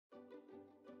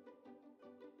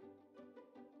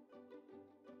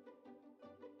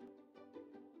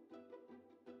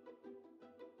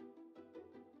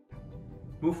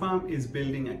Mooofarm is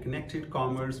building a connected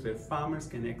commerce where farmers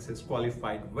can access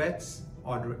qualified vets,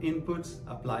 order inputs,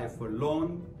 apply for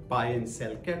loan, buy and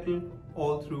sell cattle,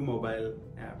 all through mobile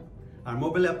app. Our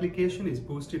mobile application is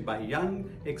boosted by young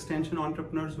extension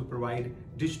entrepreneurs who provide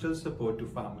digital support to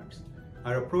farmers.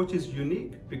 Our approach is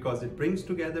unique because it brings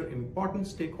together important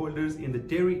stakeholders in the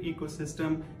dairy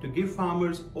ecosystem to give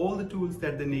farmers all the tools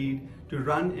that they need to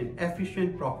run an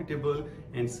efficient, profitable,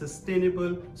 and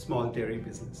sustainable small dairy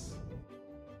business.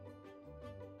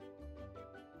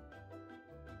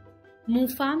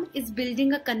 Mooofarm is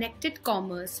building a connected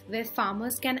commerce where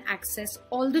farmers can access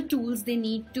all the tools they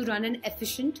need to run an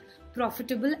efficient,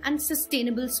 profitable, and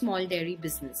sustainable small dairy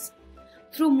business.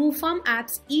 Through Mooofarm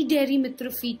app's e-Dairy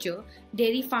Mitra feature,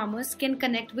 dairy farmers can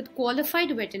connect with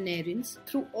qualified veterinarians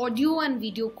through audio and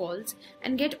video calls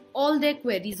and get all their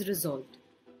queries resolved.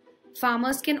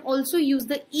 Farmers can also use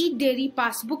the e-Dairy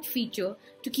Passbook feature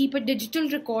to keep a digital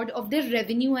record of their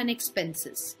revenue and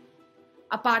expenses.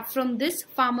 Apart from this,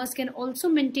 farmers can also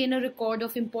maintain a record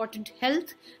of important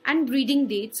health and breeding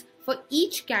dates for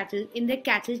each cattle in their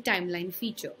cattle timeline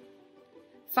feature.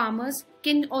 Farmers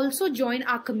can also join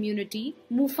our community,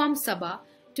 Mooofarm Sabha,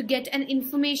 to get an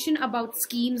information about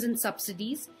schemes and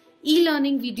subsidies,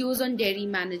 e-learning videos on dairy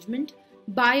management,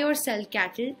 buy or sell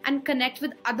cattle, and connect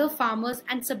with other farmers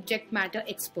and subject matter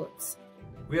experts.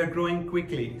 We are growing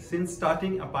quickly. Since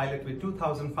starting a pilot with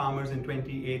 2,000 farmers in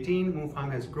 2018,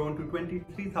 Mooofarm has grown to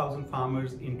 23,000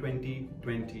 farmers in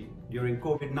 2020. During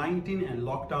COVID-19 and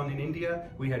lockdown in India,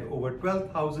 we had over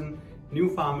 12,000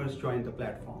 new farmers join the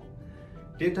platform.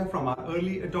 Data from our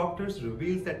early adopters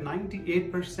reveals that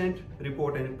 98%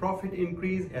 reported a profit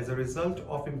increase as a result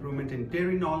of improvement in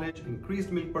dairy knowledge,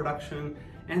 increased milk production,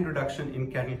 and reduction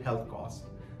in cattle health costs.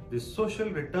 This social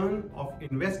return of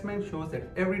investment shows that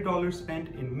every dollar spent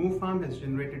in Mooofarm has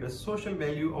generated a social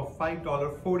value of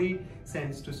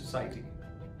 $5.40 to society.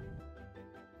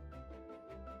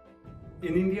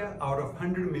 In India, out of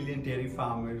 100 million dairy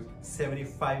farmers,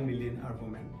 75 million are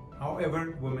women.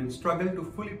 However, women struggle to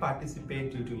fully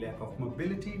participate due to lack of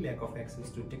mobility, lack of access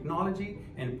to technology,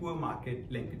 and poor market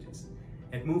linkages.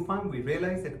 At Mooofarm, we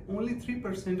realize that only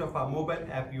 3% of our mobile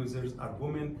app users are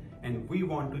women, and we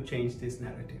want to change this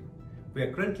narrative. We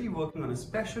are currently working on a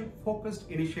special focused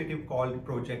initiative called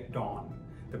Project Dawn.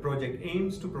 The project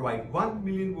aims to provide 1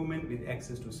 million women with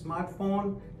access to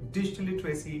smartphone, digital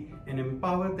literacy, and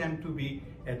empower them to be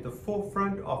at the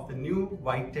forefront of the new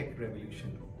white tech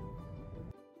revolution.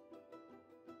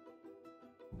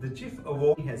 The GIIF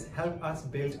Award has helped us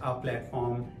build our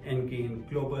platform and gain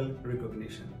global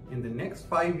recognition. In the next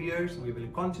 5 years, we will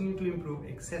continue to improve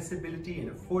accessibility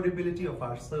and affordability of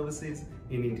our services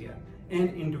in India and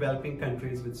in developing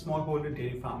countries with smallholder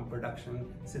dairy farm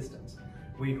production systems.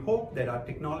 We hope that our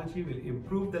technology will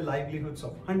improve the livelihoods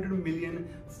of 100 million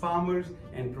farmers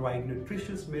and provide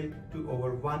nutritious milk to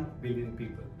over 1 billion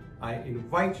people. I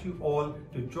invite you all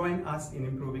to join us in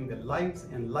improving the lives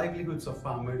and livelihoods of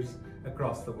farmers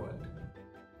across the world.